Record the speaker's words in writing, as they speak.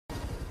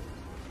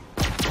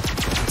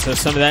so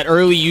some of that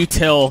early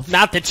util,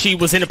 not that she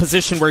was in a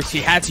position where she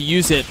had to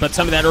use it, but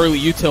some of that early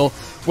util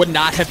would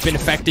not have been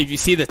effective. You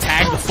see the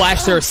tag, the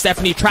flash there.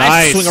 Stefanie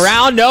tries to swing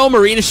around. No,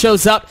 maryna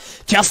shows up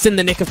just in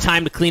the nick of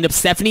time to clean up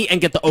Stefanie and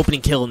get the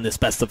opening kill in this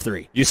best of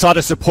 3. You saw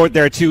the support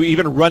there too.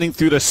 Even running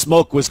through the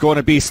smoke was going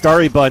to be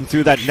starriebun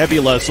through that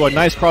nebula. So a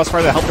nice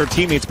crossfire to help their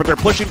teammates, but they're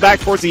pushing back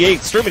towards the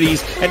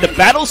extremities, and the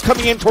battle's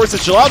coming in towards the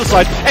showliana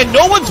side, and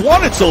no one's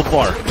won it so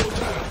far.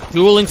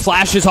 Dueling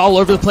flashes all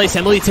over the place.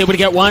 EMUHLEET's able to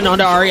get one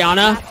onto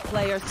ARIANA.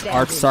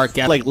 ArtstaR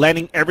gets like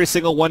landing every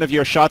single one of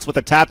your shots with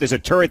a tap. There's a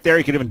turret there.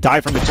 You can even die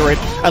from the turret.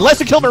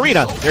 Unless you kill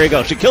maryna. There you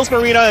go. She kills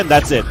maryna, and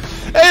that's it.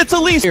 It's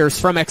Elise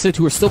from Xset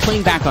who are still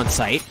playing back on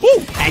site.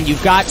 Woo! And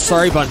you've got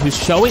starriebun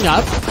who's showing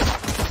up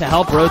to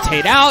help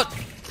rotate out.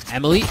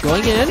 EMUHLEET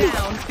going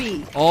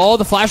in. Oh,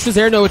 the flash was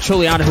there. No, it's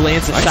showliana who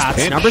lands the shots.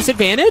 Pinch. Numbers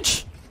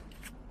advantage.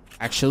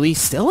 Actually,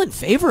 still in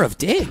favor of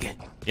Dig.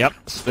 Yep.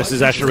 This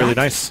is actually really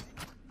nice.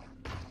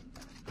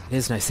 It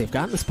is nice. They've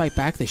gotten the spike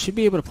back. They should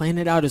be able to plan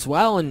it out as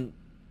well. And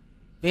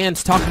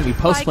Van's talking to me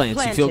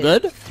post-plans. You feel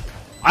good?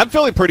 I'm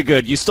feeling pretty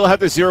good. You still have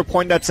the 0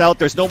 point that's out.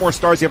 There's no more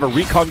stars. You have a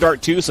recon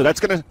dart too, so that's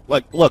gonna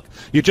look.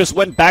 You just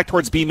went back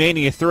towards B main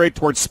and you threw it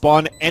towards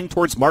spawn and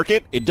towards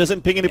market. It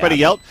doesn't ping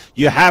anybody out.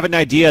 You have an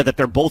idea that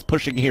they're both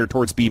pushing here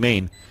towards B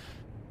main.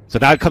 So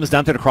now it comes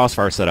down to the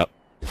crossfire setup.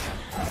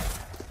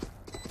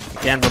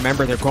 Again,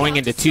 remember, they're going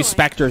into 2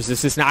 Spectres.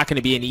 This is not going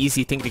to be an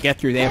easy thing to get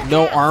through. They have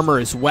no armor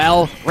as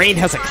well. Rain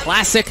has a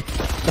classic.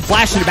 The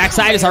flash in the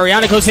backside as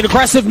ARIANA goes in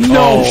aggressive.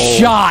 No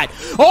shot.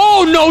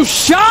 Oh, no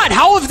shot.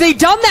 How have they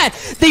done that?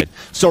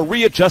 So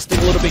readjusting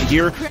a little bit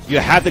here. You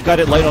had the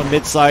gutted light on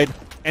mid side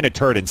and a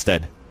turret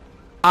instead.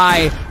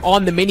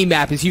 On the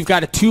mini-map is you've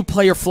got a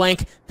 2-player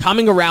flank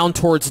coming around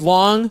towards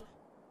long.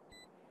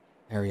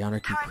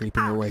 ARIANA keep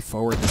creeping her way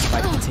forward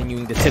despite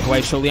continuing to tip away.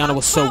 Showliana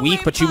was so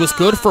weak, but she was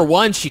good for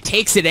one. She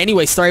takes it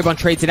anyway. starriebun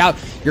trades it out.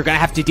 You're going to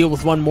have to deal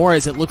with one more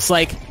as it looks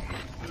like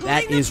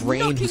that is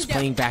Rain who's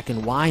playing back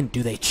in wine.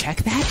 Do they check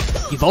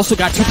that? You've also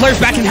got 2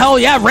 players back in hell.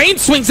 Yeah, Rain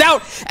swings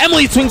out.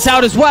 EMUHLEET swings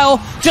out as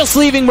well, just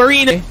leaving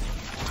maryna.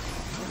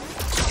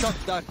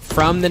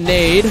 From the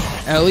nade,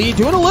 Ellie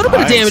doing a little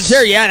bit of damage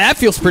there. Yeah, that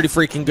feels pretty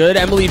freaking good.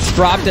 EMUHLEET's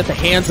dropped at the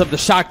hands of the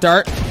shock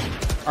dart.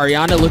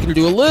 ARIANA looking to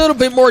do a little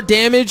bit more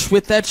damage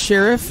with that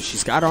sheriff.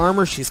 She's got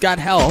armor. She's got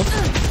health.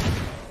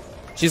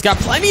 She's got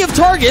plenty of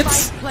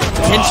targets.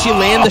 Can she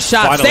land the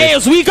shot? Theia,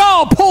 as we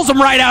go, pulls him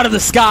right out of the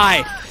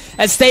sky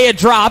as Theia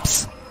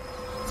drops.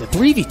 It's a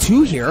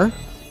 3v2 here.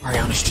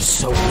 ARIANA's just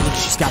so weak.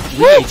 She's got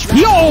 3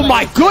 HP. Oh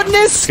my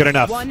goodness! Good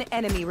enough. 1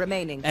 enemy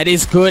remaining. That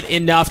is good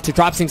enough to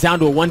drop things down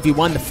to a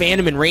 1v1. The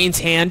Phantom in Rain's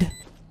hand.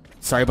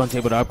 starriebun's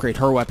able to upgrade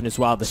her weapon as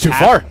well. Too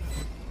far.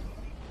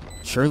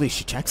 Surely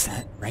she checks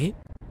that, right?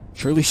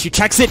 Surely she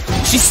checks it.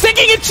 She's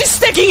sticking it. She's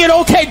sticking it.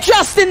 Okay,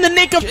 just in the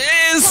nick of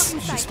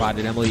She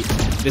spotted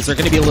EMUHLEET. Is there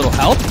going to be a little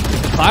help?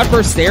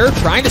 Cloudburst there,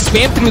 trying to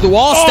spam through the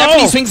wall.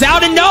 Stefanie swings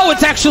out, and no,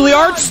 it's actually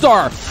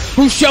ArtstaR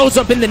who shows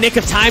up in the nick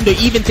of time to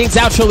even things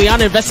out.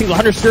 Showliana investing the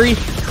Hunter's Fury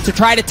to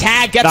try to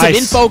tag, get some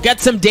info,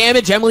 get some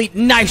damage. EMUHLEET,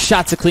 nice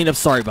shot to clean up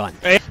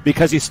starriebun.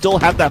 Because you still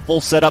have that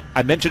full setup.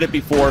 I mentioned it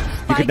before.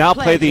 You can now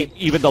play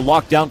even the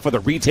lockdown for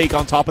the retake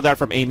on top of that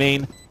from A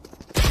main.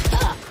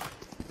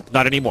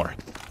 Not anymore.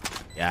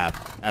 Yeah,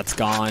 that's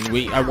gone.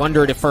 I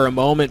wondered if for a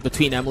moment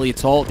between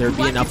EMUHLEET's ult there'd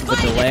be enough of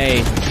a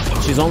delay.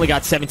 She's only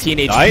got 17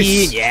 HP.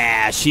 Nice.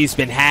 Yeah, she's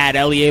been had.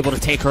 Ellie able to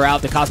take her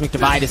out. The Cosmic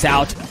Divide is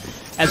out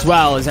as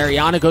well as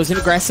ARIANA goes in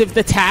aggressive.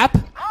 The tap.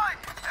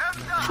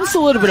 Just a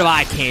little bit of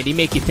eye candy.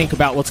 Make you think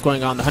about what's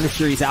going on. The Hunter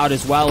Fury's out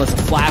as well as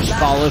the flash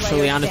follows.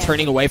 Showliana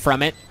turning away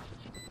from it.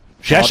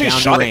 She actually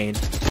shot Rain.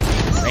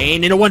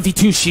 Rain in a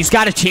 1v2. She's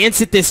got a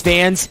chance at this,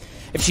 Vans.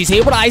 If she's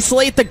able to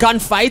isolate the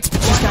gunfights,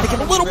 but she's got to get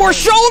a little more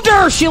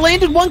shoulder. She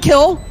landed 1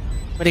 kill,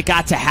 but it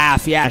got to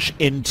half. Yeah,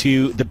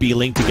 into the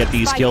B-Link to get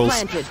these kills.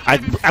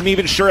 I'm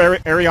even sure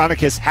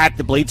ARIANARCHIST had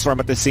the Blade Storm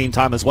at the same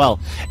time as well.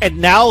 And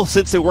now,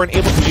 since they weren't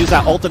able to use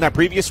that ult in that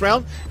previous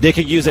round, they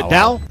can use it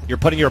now. You're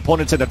putting your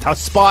opponents in a tough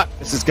spot.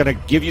 This is going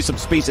to give you some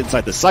space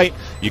inside the site.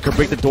 You can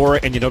break the door,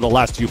 and you know the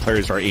last 2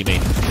 players are aiming.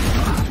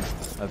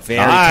 A very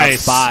tough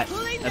spot.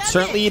 That's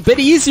certainly a bit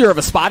easier of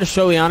a spot as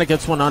Showliana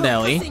gets one onto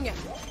Ellie.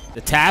 The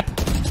tap.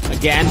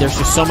 Again, there's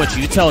just so much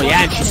util.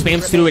 Yeah, and she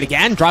spams through it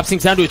again. Drops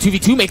things down to a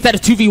 2v2. Make that a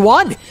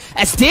 2v1.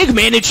 As Dig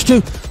managed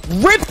to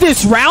rip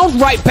this round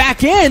right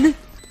back in.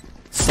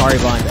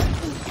 starriebun.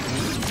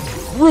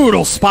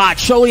 Brutal spot.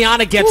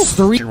 Showliana gets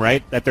 3.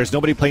 Right? That there's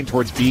nobody playing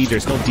towards B.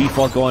 There's no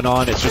default going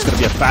on. It's just going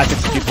to be a fast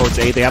execute towards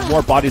A. They have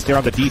more bodies there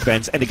on the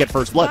defense, and they get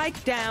first blood.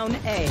 Strike down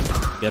A.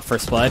 Get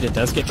first blood. It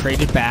does get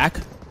traded back.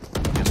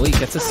 EMUHLEET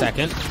gets a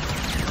second.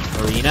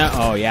 maryna,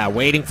 oh yeah,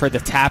 waiting for the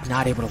tap,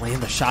 not able to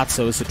land the shot,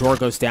 so as the door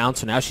goes down,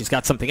 so now she's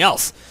got something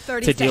else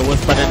to deal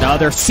with, but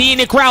another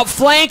scenic route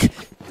flank.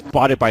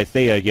 Spotted by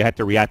Theia, you had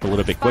to react a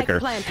little bit quicker.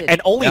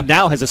 And only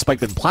now has a spike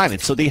been planted,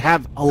 so they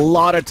have a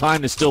lot of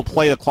time to still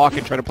play the clock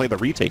and try to play the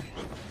retake.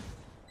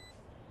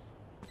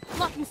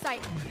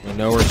 We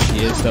know where she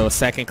is, though. A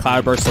second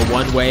cloudburst, a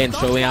one-way, and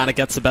Showliana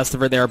gets the best of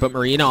her there, but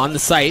maryna on the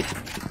site.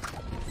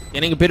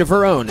 getting a bit of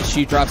her own as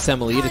she drops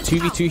EMUHLEET. A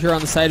 2v2 here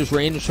on the side is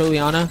Rain and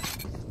showliana.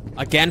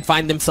 Again,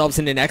 find themselves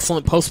in an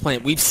excellent post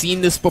plant. We've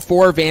seen this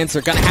before, Vans.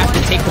 They're going to have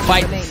to take the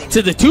fight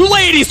to the two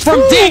ladies from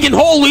Dig, and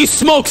holy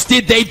smokes,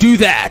 did they do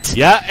that?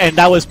 Yeah, and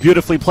that was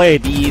beautifully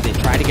played. They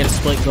try to get a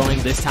split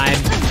going this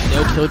time.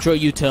 No Killjoy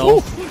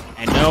util,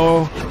 and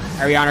no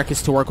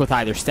ARIANARCHIST to work with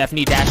either.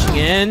 Stefanie dashing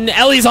in.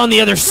 Ellie's on the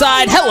other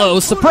side.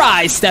 Hello,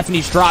 surprise.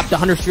 Stefanie's dropped. The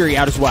Hunter's Fury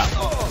out as well.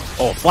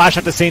 Oh, flash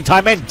at the same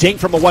time, and dink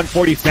from a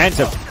 140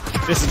 Phantom.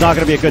 This is not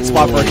going to be a good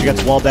spot for her. She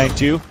gets wall banged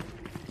too.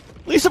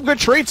 At least some good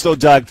trades though,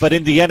 Doug, but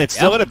in the end, it's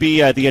still going to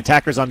be the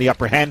attackers on the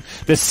upper hand.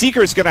 The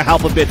Seeker's going to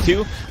help a bit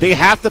too. They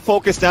have to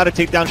focus now to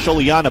take down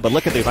showliana, but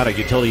look at the amount of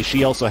utility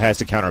she also has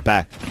to counter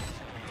back.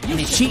 I mean,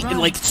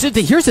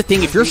 here's the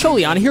thing. If you're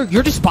showliana here,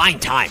 you're just buying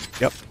time.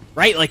 Yep.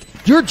 Right? Like,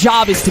 your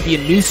job is to be a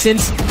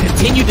nuisance,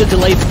 continue to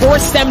delay,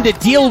 force them to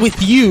deal with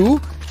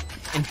you,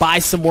 and buy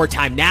some more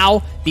time.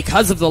 Now,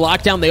 because of the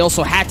lockdown, they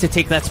also had to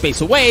take that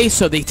space away,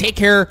 so they take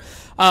care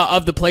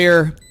of the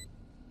player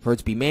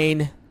towards B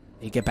main.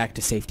 They get back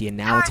to safety, and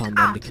now it's on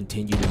them to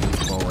continue to move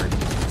forward.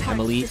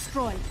 EMUHLEET,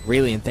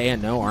 really, and Theia,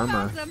 no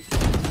armor.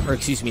 Or,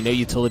 excuse me, no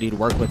utility to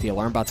work with. The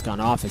alarm bot's gone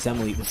off as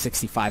EMUHLEET with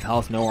 65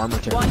 health, no armor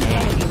to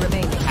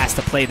has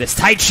to play this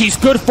tight. She's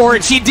good for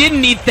it. She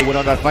didn't need Win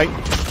on that fight.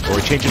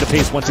 Or changing the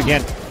pace once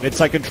again.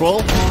 Mid-side control,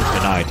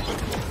 denied.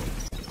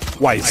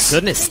 Twice. My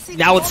goodness.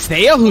 Now it's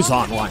Theia who's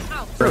on one.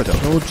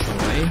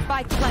 Killjoy.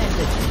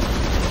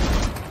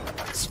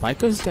 Spike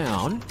goes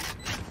down.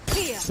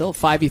 Still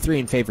 5v3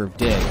 in favor of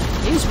Dig.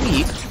 He's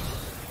weak.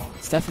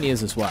 Stefanie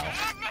is as well.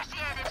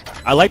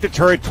 I like the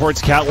turret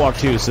towards Catwalk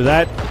too, so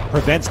that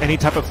prevents any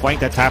type of flank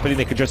that's happening.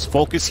 They can just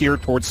focus here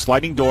towards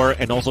Sliding Door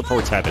and also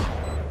towards Heaven.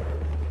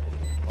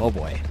 Oh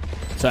boy.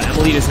 So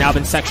EMUHLEET has now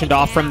been sectioned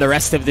off from the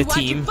rest of the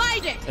team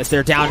as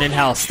they're down in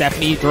hell.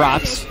 Stefanie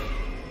drops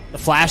the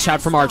flash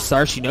out from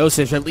ArtstaR. She knows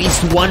there's at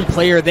least one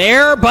player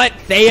there, but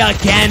they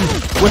again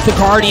with the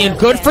Guardian.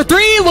 Good for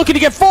 3, looking to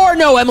get 4.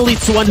 No,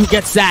 EMUHLEET's the one who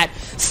gets that.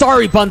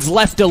 starriebun's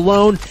left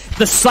alone.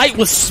 The site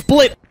was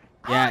split.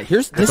 Yeah,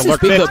 this is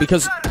big though,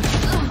 because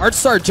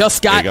ArtstaR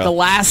just got the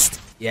last...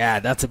 Yeah,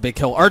 that's a big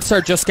kill.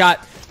 ArtstaR just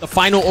got the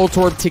final ult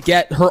orb to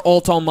get her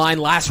ult online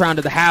last round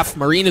of the half.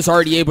 Maryna's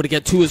already able to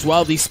get 2 as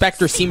well. These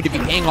Spectres seem to be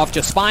paying off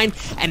just fine,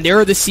 and there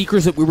are the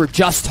Seekers that we were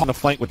just on the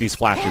flank with these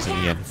flashes in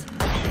the end.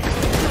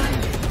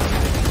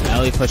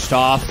 Ellie pushed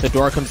off. The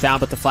door comes down,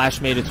 but the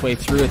flash made its way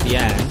through at the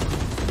end.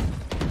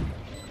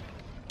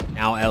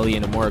 Now Ellie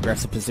in a more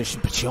aggressive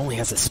position, but she only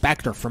has a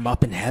Spectre from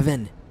up in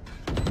heaven.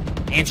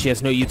 And she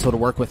has no util to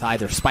work with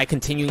either. Spike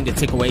continuing to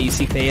tick away. You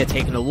see Theia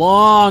taking a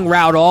long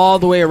route all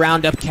the way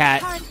around up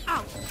Cat.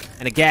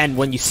 And again,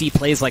 when you see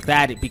plays like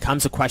that, it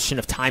becomes a question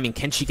of timing.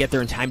 Can she get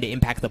there in time to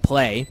impact the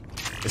play?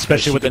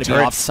 Especially with the turret.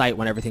 Be off site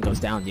when everything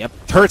goes down. Yep.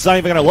 Turret's not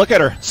even going to look at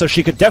her, so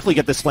she could definitely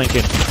get this flank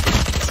in.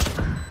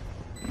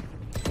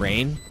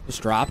 Rain was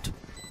dropped.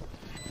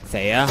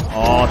 Theia.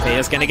 Oh,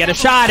 Theia's going to get a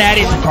shot at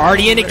it.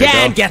 Guardian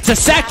again gets a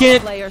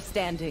second. Player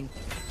standing.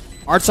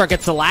 ArtstaR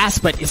gets the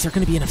last, but is there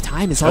going to be enough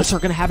time? Is ArtstaR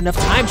going to have enough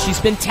time?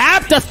 She's been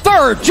tapped a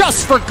third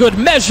just for good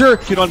measure.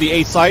 On the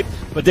A side,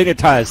 but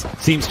Dignitas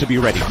seems to be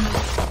ready.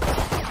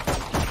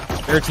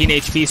 13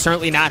 HP,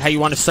 certainly not how you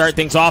want to start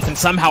things off, and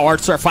somehow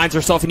ArtstaR finds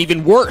herself in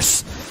even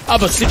worse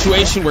of a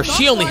situation where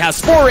she only has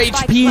 4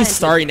 HP.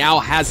 Starry now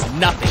has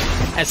nothing.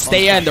 As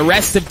Theia and the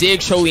rest of Dig,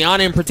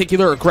 showliana in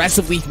particular,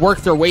 aggressively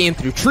work their way in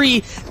through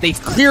tree.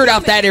 They've cleared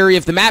out that area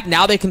of the map.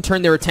 Now they can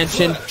turn their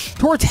attention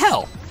towards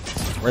hell,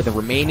 where the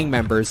remaining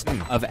members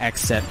of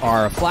Xset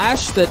are. A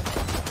flash that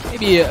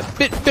maybe a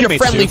bit of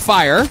friendly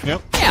fire.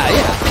 Yep. Yeah.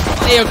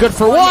 Theia good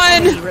for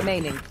 1.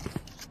 Remaining.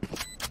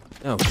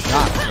 Oh,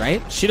 shot, right?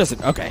 She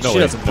doesn't. Okay, she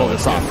doesn't pull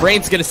this off.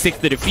 Rain's gonna stick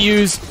the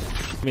defuse.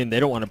 I mean, they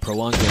don't want to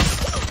prolong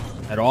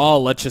this at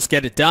all. Let's just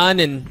get it done.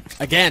 And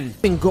again,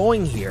 been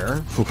going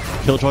here.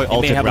 Killjoy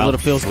ulted. They may have a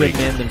little feels good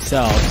man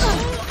themselves.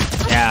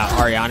 Yeah,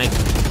 Ariana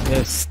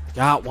just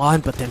got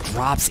one, but then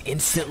drops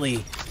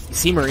instantly. You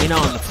see Maryna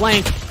on the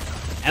flank.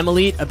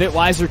 EMUHLEET a bit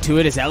wiser to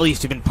it as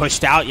Ellie's been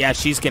pushed out. Yeah,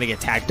 she's going to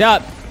get tagged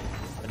up.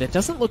 But it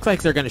doesn't look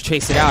like they're going to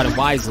chase it out, and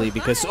wisely,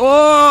 because,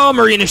 oh,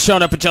 Maryna's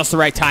shown up at just the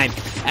right time.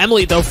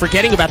 EMUHLEET, though,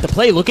 forgetting about the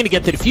play, looking to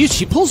get the defuse.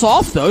 She pulls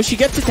off, though. She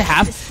gets it to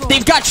half.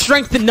 They've got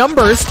strength in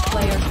numbers.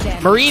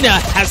 Maryna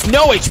has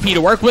no HP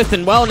to work with,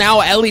 and, well,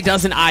 now Ellie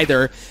doesn't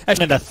either. And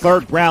the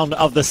third round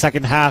of the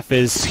second half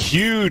is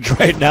huge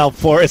right now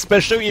for,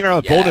 especially,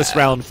 a bonus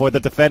round for the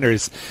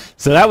defenders.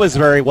 So that was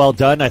very well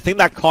done. I think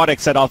that caught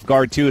Xset off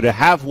guard, too, to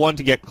have one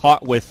to get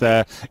caught with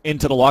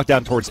into the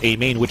lockdown towards A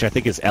main, which I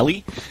think is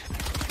Ellie.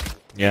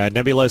 Yeah,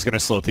 Nebula is going to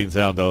slow things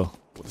down, though.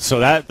 So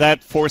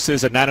that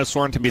forces a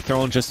nanoswarm to be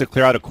thrown just to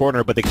clear out a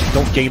corner, but they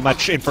don't gain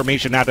much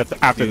information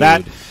after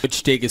that.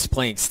 Which Dig is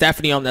playing.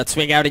 Stefanie on that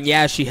swing out, and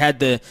yeah, she had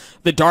the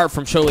dart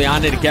from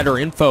showliana to get her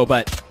info,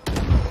 but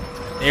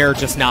they're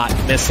just not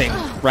missing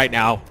right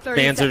now.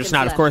 Fans are just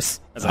not, of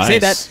course. As I say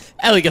that,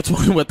 Ellie gets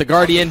one with the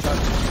Guardian.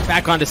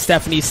 Back onto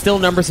Stefanie. Still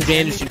numbers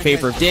advantage in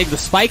favor of Dig. The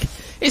spike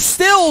is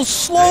still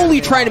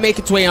slowly trying to make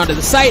its way onto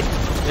the site.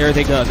 There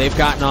they go. They've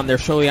gotten on their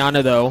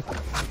showliana, though.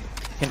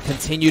 can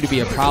continue to be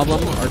a problem.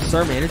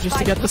 ArtstaR manages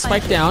to get the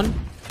spike down.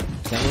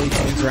 Emily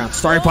swings around.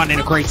 starriebun in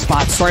a great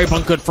spot.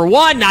 starriebun good for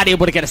one. Not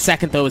able to get a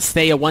second, though, as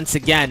Theia once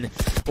again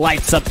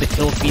lights up the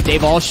kill feed.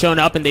 They've all shown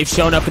up, and they've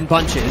shown up in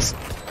bunches.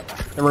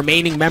 The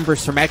remaining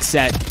members from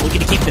Xset looking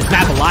to keep this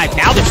map alive.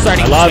 Now they're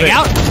starting to swing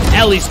out.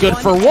 Ellie's good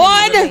for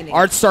one.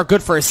 ArtstaR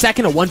good for a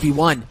second. A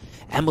 1v1.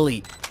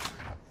 Emily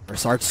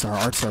versus ArtstaR.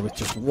 ArtstaR with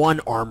just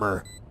one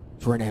armor.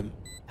 For an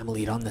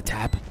EMUHLEET on the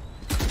tap.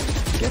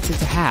 Gets it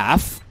to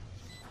half.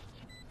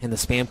 And the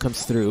spam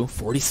comes through.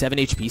 47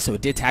 HP, so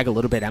it did tag a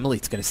little bit.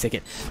 EMUHLEET's gonna stick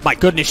it. My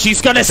goodness,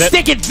 she's gonna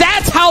stick it!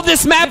 That's how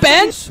this map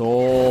ends!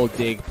 Soul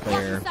Dig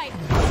player.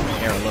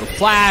 There, a little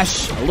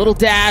flash, a little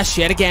dash,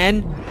 yet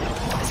again.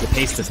 As the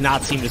pace does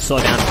not seem to slow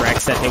down for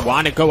Xset. They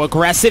want to go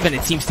aggressive, and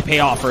it seems to pay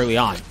off early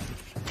on.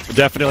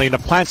 Definitely, and the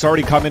plant's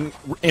already coming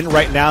in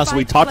right now, so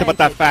we talked about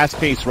that fast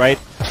pace, right?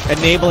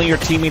 Enabling your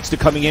teammates to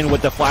coming in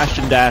with the flash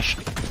and dash.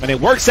 And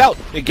it works out.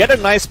 They get a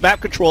nice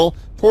map control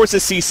towards the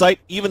C site.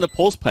 Even the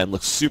pulse plan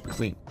looks super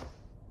clean.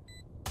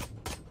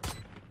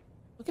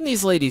 Look at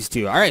these ladies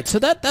do. All right, so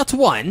that's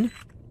one.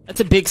 That's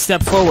a big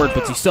step forward,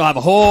 but you still have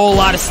a whole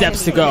lot of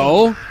steps to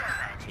go.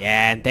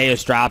 Yeah, and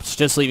Theia's dropped,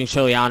 just leaving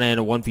showliana in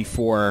a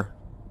 1v4.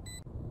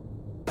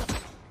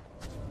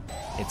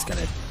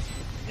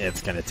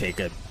 It's gonna take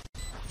a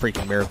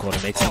freaking miracle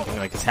to make something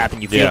like this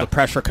happen. You feel the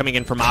pressure coming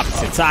in from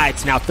opposite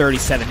sides. Now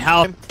 37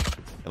 health.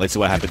 Let's see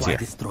what happens here.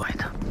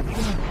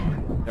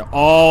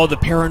 Oh, the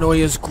paranoia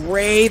is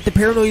great. The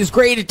paranoia is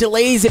great. It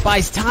delays. It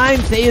buys time.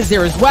 Theia's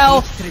there as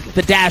well.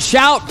 The dash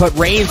out, but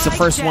Rain's the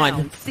first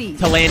one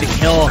to land a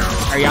kill.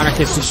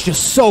 ARIANARCHIST is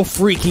just so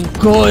freaking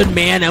good,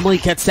 man. Emily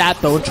gets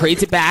that, though, and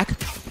trades it back.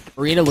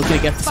 maryna looking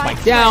to get the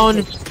spike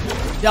down.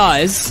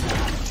 Does.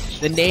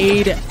 The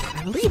nade,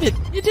 I believe it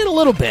did a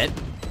little bit,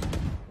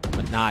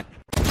 but not.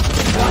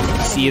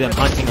 See them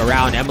hunting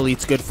around.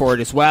 EMUHLEET's good for it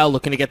as well.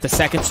 Looking to get the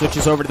second.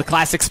 Switches over to the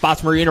classic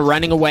spots. maryna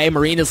running away.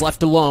 maryna's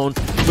left alone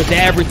with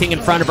everything in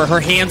front of her.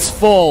 Her hands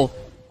full.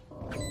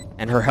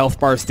 And her health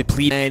bars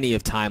deplete. Plenty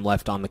of time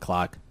left on the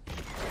clock.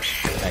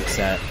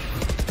 Xset.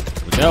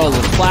 No, a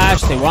little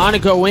flash. They want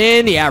to go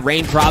in. Yeah,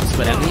 rain drops,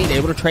 but EMUHLEET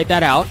able to trade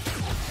that out.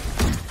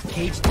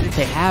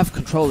 They have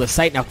control of the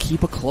site. Now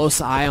keep a close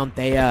eye on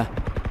Theia.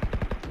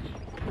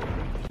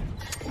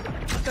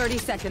 30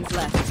 seconds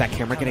left. Is that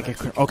camera gonna get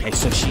clear? Okay,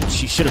 so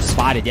she should have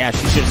spotted. Yeah,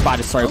 she should have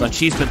spotted. Sorry, but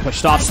she's been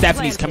pushed off.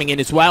 Stefanie's coming in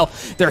as well.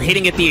 They're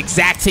hitting at the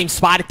exact same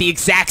spot at the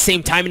exact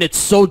same time, and it's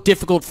so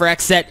difficult for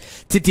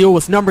Xset to deal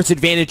with numbers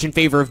advantage in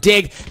favor of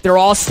Dig. They're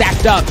all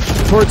stacked up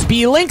towards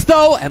B Link,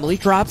 though.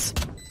 EMUHLEET drops.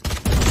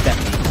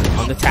 Stefanie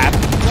on the tap,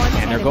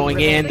 and they're going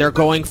in. They're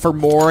going for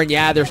more, and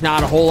yeah, there's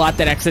not a whole lot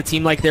that Xset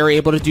seemed like they were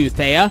able to do.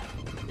 Theia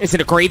is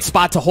in a great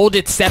spot to hold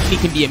it. Stefanie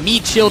can be a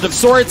meat shield of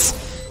sorts.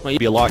 Well, it'd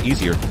be a lot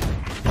easier.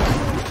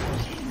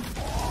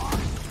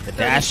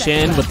 Dash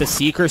in with the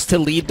Seekers to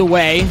lead the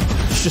way.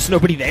 There's just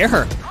nobody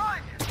there.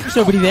 There's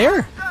nobody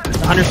there.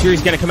 The Hunter's Fury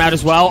is going to come out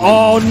as well.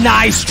 Oh,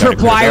 nice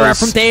tripwire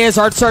from Theia's.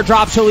 ArtstaR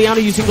drops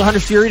showliana using the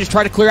Hunter's Fury to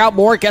try to clear out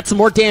more, get some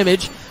more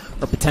damage,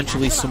 or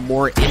potentially some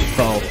more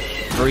info.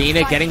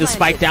 maryna getting the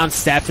spike down.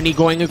 Stefanie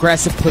going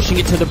aggressive, pushing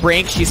it to the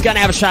brink. She's going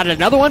to have a shot at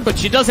another one, but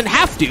she doesn't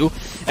have to,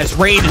 as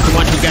Rain is the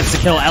one who gets the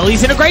kill.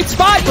 Ellie's in a great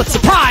spot, but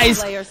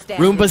surprise!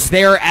 Roomba's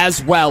there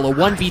as well. A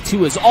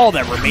 1v2 is all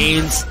that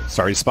remains.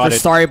 Sorry, spotted.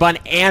 For starriebun,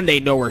 and they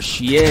know where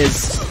she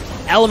is.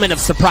 Element of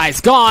surprise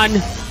gone.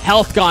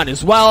 Health gone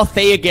as well.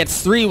 Theia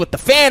gets 3 with the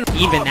fan.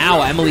 Even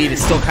now, EMUHLEET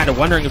is still kind of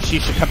wondering if she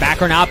should come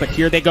back or not, but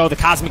here they go. The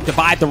Cosmic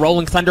Divide, the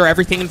Rolling Thunder,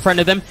 everything in front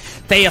of them.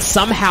 Theia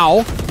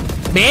somehow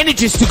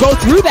manages to go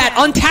through that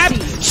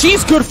untapped.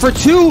 She's good for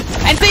 2,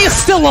 and Theia's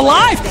still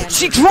alive.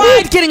 She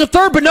tried getting a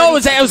third, but no,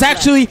 it was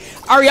actually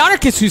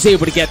ARIANARCHIST who's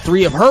able to get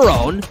 3 of her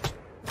own.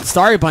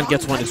 starriebun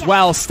gets 1 as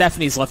well.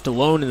 Stefanie's left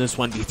alone in this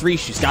 1v3.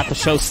 She's got the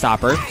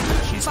showstopper.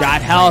 She's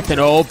got health, and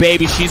oh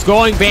baby, she's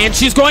going Van.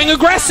 She's going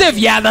aggressive.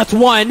 Yeah, that's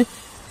 1.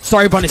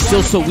 starriebun is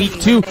still so weak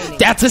too.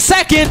 That's a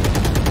second.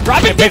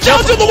 Dropping the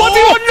down to the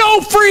 1v1. No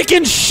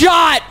freaking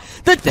shot.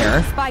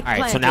 There.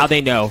 Alright, so now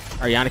they know.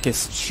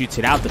 ARIANARCHIST shoots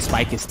it out. The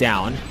spike is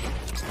down.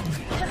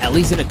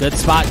 Ellie's in a good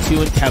spot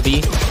too, and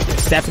Cubby.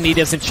 Stefanie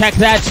doesn't check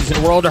that. She's in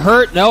a world of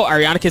hurt. No,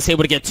 ARIANARCHIST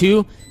able to get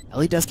 2.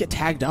 Ellie does get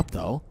tagged up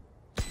though.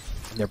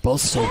 And they're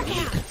both so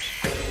weak.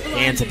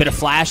 And a bit of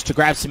flash to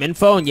grab some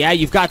info, and yeah,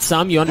 you've got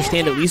some. You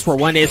understand at least where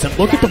 1 is, and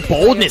look at the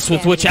boldness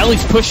with which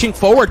Ellie's pushing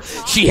forward.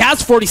 She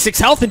has 46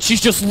 health, and she's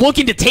just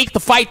looking to take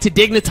the fight to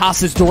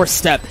Dignitas'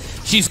 doorstep.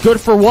 She's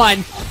good for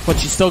 1, but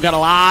she's still got a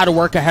lot of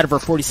work ahead of her.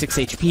 46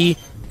 HP.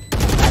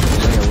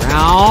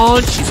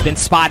 Around. She's been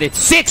spotted.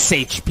 6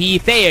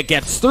 HP. Theia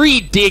gets 3.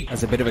 Dig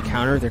as a bit of a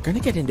counter. They're going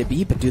to get into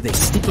B, but do they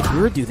stick it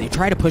here? Do they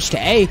try to push to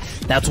A?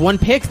 That's 1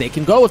 pick. They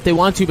can go if they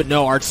want to, but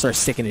no, ArtstaR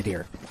sticking it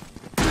here.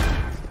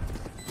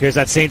 Here's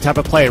that same type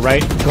of play,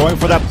 right? Going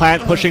for that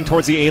plant, pushing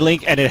towards the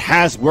A-Link, and it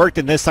has worked,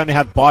 and this time they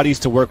have bodies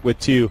to work with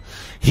too.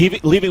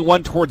 Leaving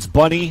 1 towards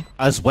Bunny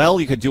as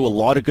well. You could do a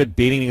lot of good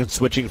baiting and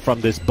switching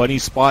from this Bunny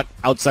spot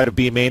outside of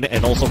B main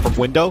and also from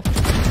window.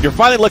 You're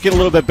finally looking a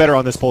little bit better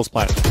on this pulse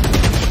plant.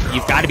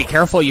 you've got to be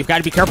careful. You've got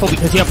to be careful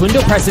because you have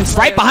window presence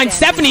right behind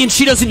Stefanie, and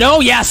she doesn't know.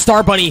 Yeah,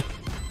 Star Bunny.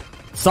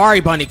 Sorry,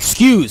 Bunny.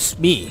 Excuse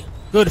me.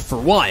 Good for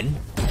one.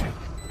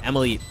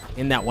 Emily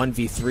in that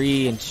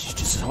 1v3, and she's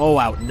just so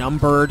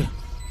outnumbered.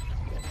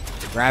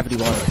 Gravity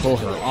will pull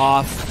her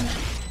off.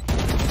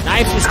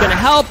 Knife is going to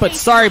help, but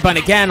Sorry Bun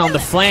again on the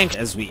flank.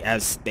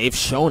 As they've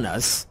shown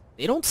us,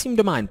 they don't seem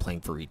to mind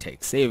playing for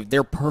retakes.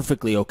 They're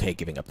perfectly okay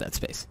giving up that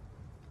space.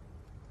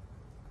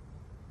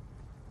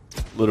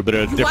 A little bit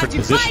of a different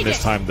position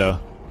this time, though.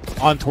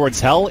 On towards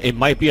Hell, it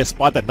might be a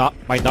spot that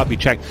might not be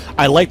checked.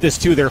 I like this,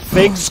 too. They're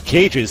fake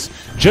cages.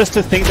 Just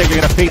to think that you're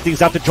going to fake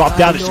things out to drop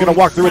down, and she's going to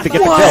walk through it to get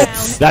the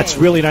kill. That's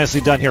really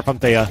nicely done here from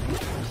Theia.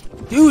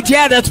 Dude,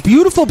 yeah, that's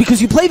beautiful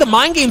because you play the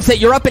mind games that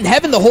you're up in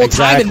heaven the whole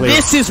time, and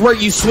this is where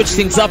you switch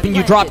things up and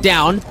you drop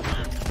down.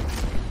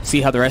 See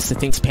how the rest of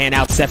things pan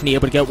out. Stefanie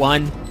able to get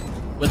one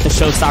with the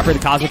showstopper. The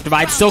Cosmic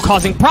Divide still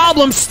causing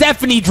problems.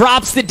 Stefanie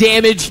drops the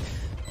damage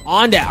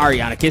onto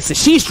ARIANARCHIST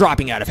as she's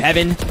dropping out of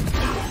heaven.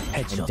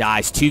 And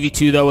dies.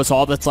 2v2 though is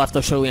all that's left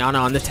of showliana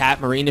on the tap.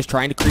 Maryna's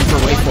trying to creep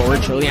her way forward.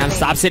 Showliana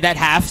stops it at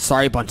half.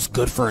 Sorry Bun's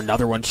good for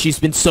another one. She's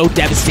been so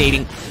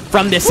devastating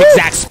from this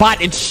exact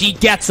spot, and she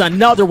gets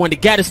another one to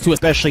get us to,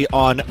 especially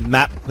on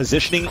map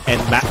positioning and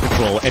map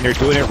control. And they're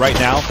doing it right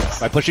now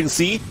by pushing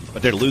C,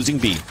 but they're losing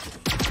B.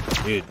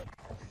 Dude.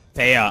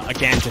 Theia,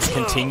 again, just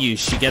continues.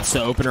 She gets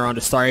the opener onto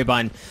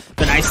starriebun.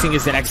 The nice thing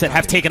is that Xset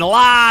have taken a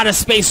lot of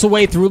space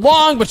away through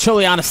long, but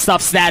showliana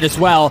stuffs that as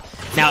well.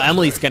 Now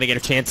Emily's going to get a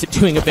chance at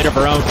doing a bit of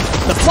her own.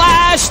 The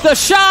flash, the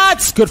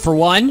shots! Good for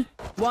one.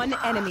 One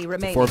enemy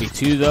remaining.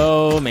 4v2,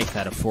 though. Make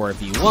that a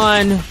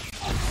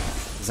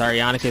 4v1.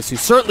 ARIANARCHIST,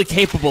 who's certainly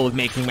capable of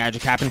making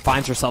magic happen,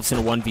 finds herself in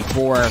a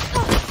 1v4.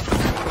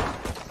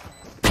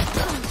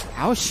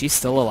 How is she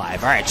still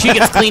alive? All right, she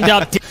gets cleaned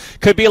up.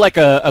 Could be like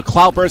a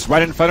cloudburst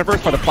right in front of her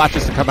for the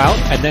flashes to come out,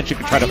 and then she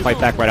can try to fight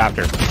back right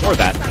after. Or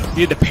that.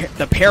 Dude,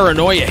 the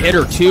paranoia hit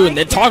her too, and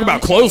then talk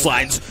about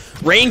clotheslines.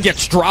 Rain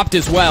gets dropped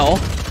as well.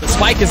 The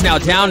spike is now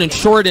down and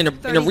short in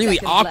a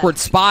really awkward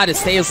spot as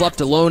Theia's left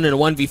alone in a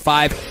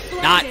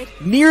 1v5. Not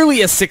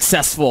nearly as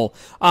successful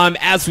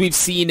as we've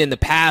seen in the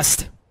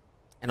past.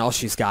 And all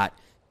she's got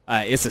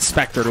is a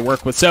Spectre to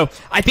work with. So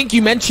I think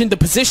you mentioned the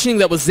positioning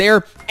that was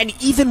there, and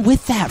even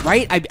with that,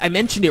 right? I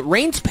mentioned it.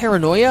 Rain's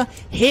paranoia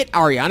hit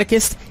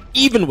ARIANARCHIST.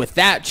 Even with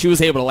that, she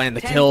was able to land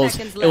the kills.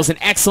 It was an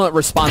excellent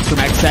response from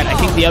Xset. I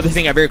think the other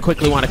thing I very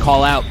quickly want to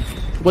call out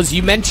was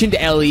you mentioned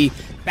Ellie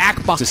back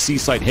behind. It's a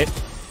C-side hit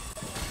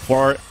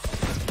for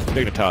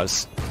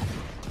Dignitas.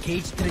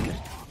 Cage triggered.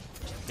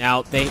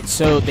 Now,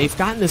 they've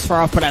gotten this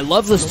far off, but I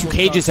love those two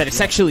cages that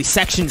it actually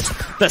sections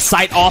the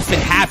site off in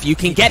half. You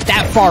can get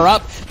that far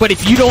up, but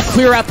if you don't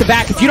clear out the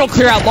back, if you don't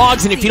clear out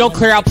logs, and if you don't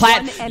clear out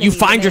plat, you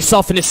find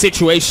yourself in a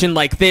situation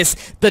like this.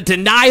 The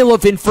denial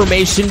of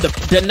information, the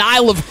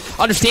denial of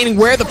understanding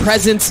where the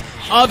presence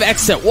of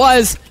Xset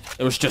was,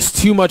 it was just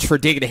too much for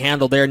Dig to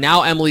handle there.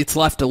 Now EmUHLEET's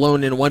left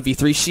alone in a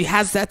 1v3. She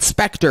has that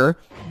Spectre,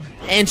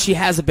 and she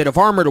has a bit of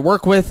armor to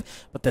work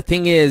with, but the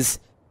thing is,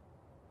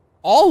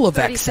 all of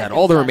Xset,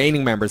 all the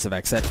remaining members of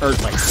Xset are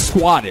like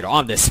squatted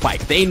on this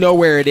spike. They know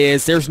where it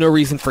is. There's no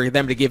reason for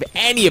them to give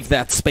any of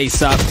that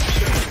space up.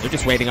 They're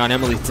just waiting on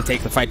EmUHLEET to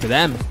take the fight to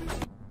them.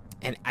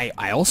 And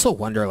I also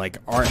wonder, like,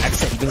 are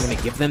Xset even going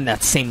to give them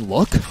that same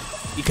look?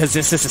 Because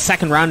this is the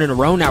second round in a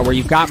row now where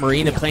you've got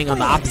maryna playing on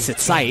the opposite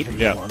site.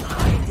 Yeah.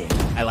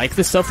 I like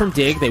this stuff from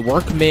Dig. They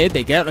work mid,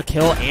 they get a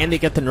kill, and they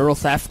get the neural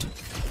theft.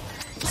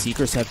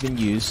 Seekers have been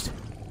used.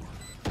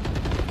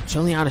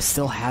 showliana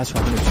still has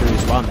her 100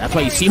 as well, and that's why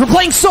you see her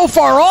playing so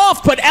far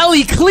off, but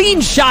Ellie, clean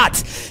shot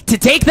to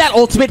take that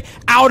ultimate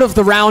out of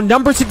the round.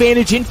 Numbers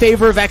advantage in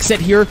favor of Xset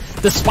here.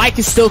 The spike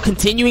is still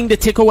continuing to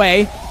tick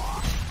away.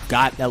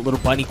 Got that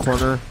little bunny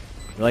corner.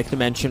 I like to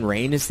mention,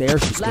 Rain is there.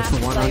 She's good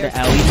for one onto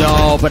Ellie.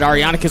 No, but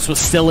ARIANARCHIST was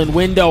still in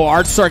window.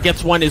 ArtstaR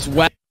gets one as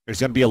well.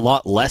 There's going to be a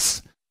lot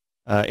less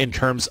in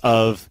terms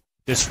of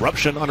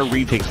disruption on a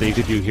retake that you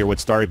could do here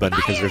with starriebun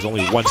because there's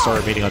only one star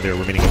remaining on their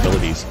remaining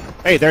abilities.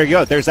 Hey, there you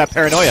go. There's that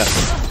paranoia.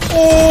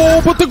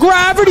 Oh, but the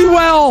gravity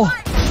well!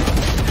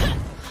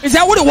 Is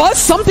that what it was?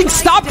 Something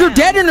stopped her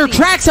dead in her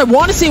tracks. I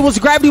want to say it was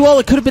a gravity well.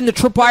 It could have been the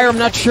tripwire. I'm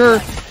not sure.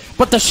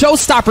 But the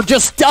showstopper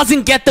just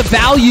doesn't get the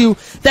value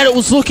that it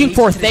was looking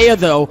for. Theia,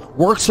 though,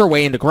 works her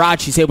way into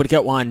garage. She's able to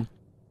get one.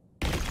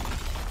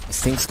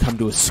 As things come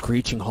to a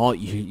screeching halt,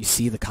 you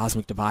see the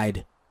Cosmic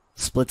Divide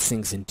splits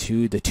things in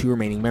two. The two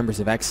remaining members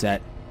of Xset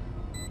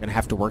going to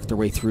have to work their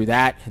way through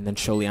that. And then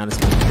showliana's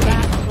going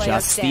to be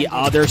just the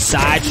other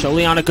side.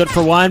 showliana good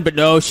for one, but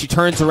no, she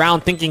turns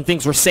around thinking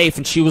things were safe,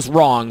 and she was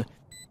wrong.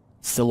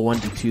 Still a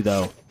 1v2,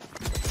 though.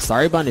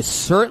 starriebun is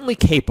certainly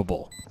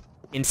capable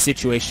in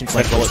situations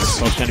like this.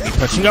 Both going to be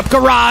pushing up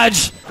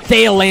garage.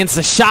 Theia lands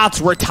the shots.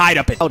 We're tied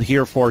up out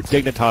here for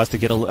Dignitas to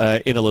get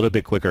in a little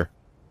bit quicker.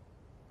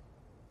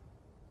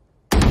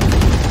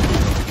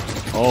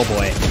 Oh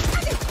boy.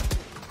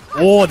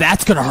 Oh,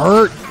 that's gonna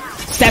hurt.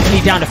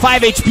 Stefanie down to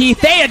 5 HP.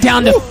 Theia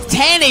down to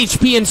 10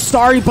 HP, and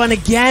starriebun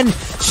again.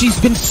 She's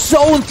been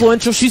so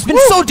influential. She's been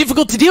so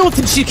difficult to deal with,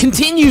 and she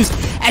continues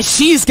as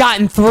she's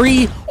gotten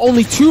 3.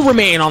 Only 2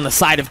 remain on the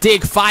side of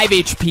Dig. 5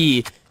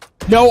 HP.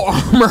 No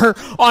armor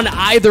on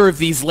either of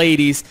these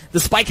ladies. The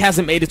spike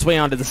hasn't made its way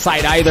onto the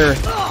side either.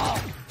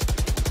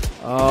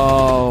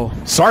 Oh.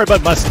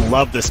 starriebun must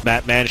love this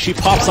map, man. She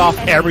pops off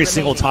every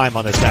single time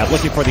on this map,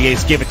 looking for the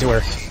ace. Give it to her.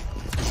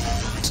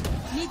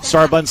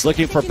 starriebun's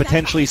looking for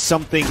potentially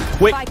something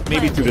quick,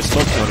 maybe through the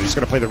smoke zone. Just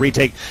going to play the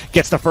retake.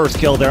 Gets the first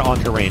kill there on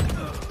terrain.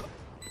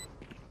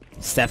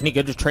 Stefanie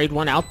good to trade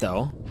one out,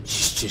 though.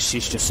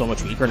 She's just so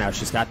much weaker now.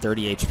 She's got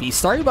 30 HP.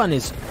 starriebun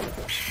is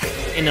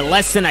in a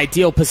less than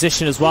ideal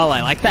position as well.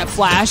 I like that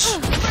flash.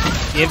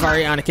 Give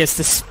ARIANARCHIST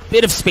this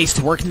bit of space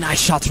to work.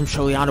 Nice shots from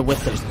showliana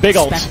with the big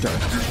ult.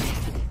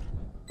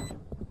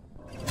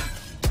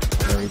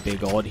 Very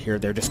big ult here.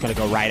 They're just going to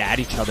go right at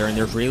each other, and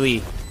there's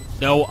really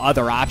no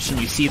other option.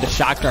 You see the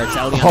shock darts.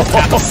 Ellie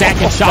on the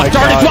second shock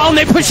dart as well, and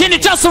they push in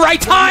at just the right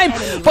time.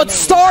 But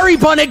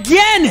starriebun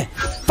again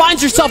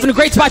finds herself in a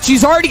great spot.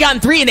 She's already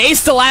gotten 3 and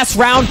aced the last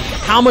round.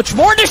 How much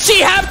more does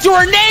she have to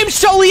her name?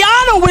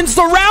 showliana wins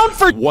the round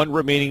for 1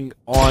 remaining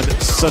on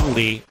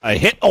suddenly a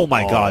hit. Oh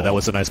my god, that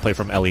was a nice play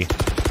from Ellie.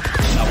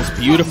 That was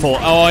beautiful.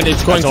 Oh, and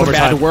it's going from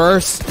bad to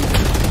worse.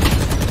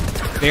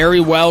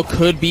 Very well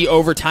could be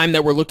overtime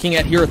that we're looking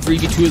at here. A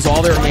 3v2 is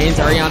all that remains.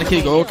 Ariana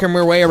can go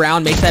her way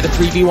around, make that a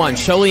 3v1.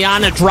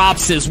 showliana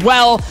drops as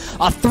well.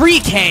 A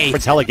 3K.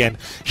 It's hell again.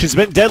 She's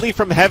been deadly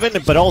from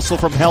heaven, but also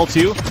from hell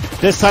too.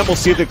 This time we'll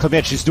see the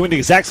commit. She's doing the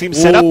exact same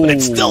setup, but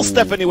it's still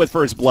Stefanie with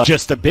first blood.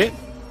 Just a bit,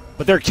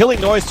 but they're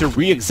killing noise to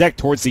re-exec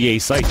towards the A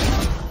site.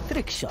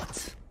 Trick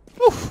shots.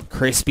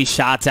 Crispy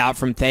shots out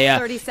from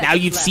Theia. Now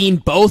you've seen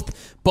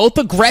both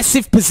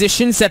aggressive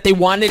positions that they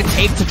wanted to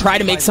take to try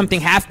to make something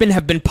happen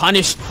have been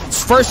punished.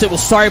 First it was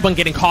starriebun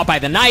getting caught by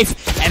the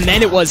knife, and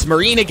then it was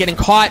maryna getting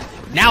caught.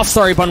 Now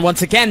starriebun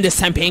once again, this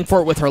time paying for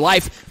it with her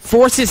life,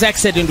 forces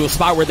Xset into a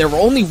spot where their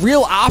only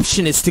real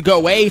option is to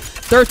go A.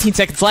 13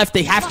 seconds left.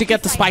 They have to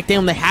get the spike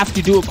down. They have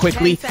to do it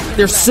quickly.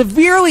 They're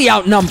severely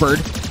outnumbered,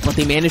 but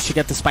they managed to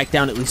get the spike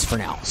down at least for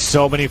now.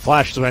 So many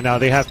flashes right now.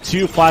 They have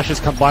 2 flashes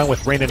combined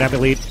with Rain and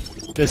EMUHLEET.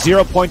 The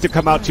 0 point to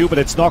come out too, but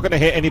it's not going to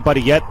hit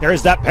anybody yet.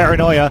 There's that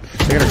paranoia.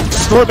 They're going to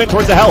storm in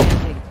towards the hell.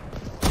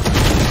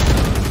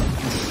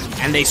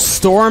 And they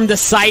storm the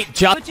site.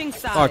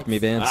 Fuck me,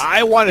 Vance.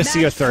 I want to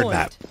see a third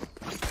map.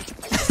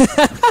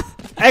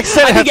 I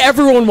think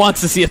everyone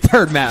wants to see a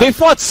third map. They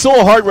fought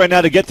so hard right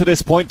now to get to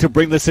this point to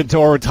bring this into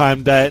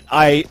overtime that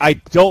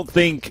I don't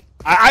think...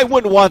 I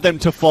wouldn't want them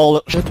to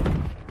fall...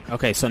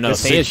 Okay, so no,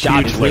 Theia's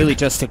job is really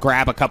just to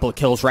grab a couple of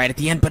kills right at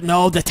the end, but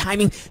no, the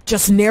timing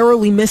just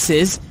narrowly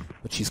misses.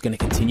 But she's going to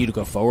continue to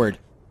go forward.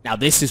 Now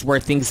this is where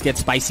things get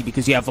spicy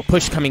because you have a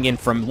push coming in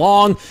from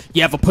long,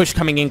 you have a push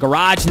coming in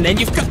garage, and then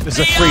you've got this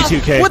is a free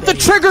 2K with the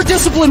trigger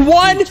discipline.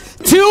 1,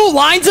 2,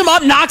 lines him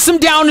up, knocks him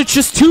down. It's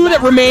just 2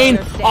 that remain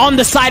on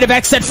the side of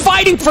Xset,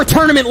 fighting for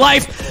tournament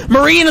life.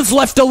 maryna's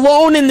left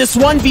alone in this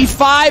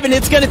 1v5, and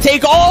it's going to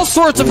take all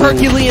sorts of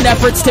Herculean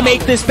efforts to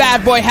make this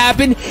bad boy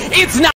happen. It's not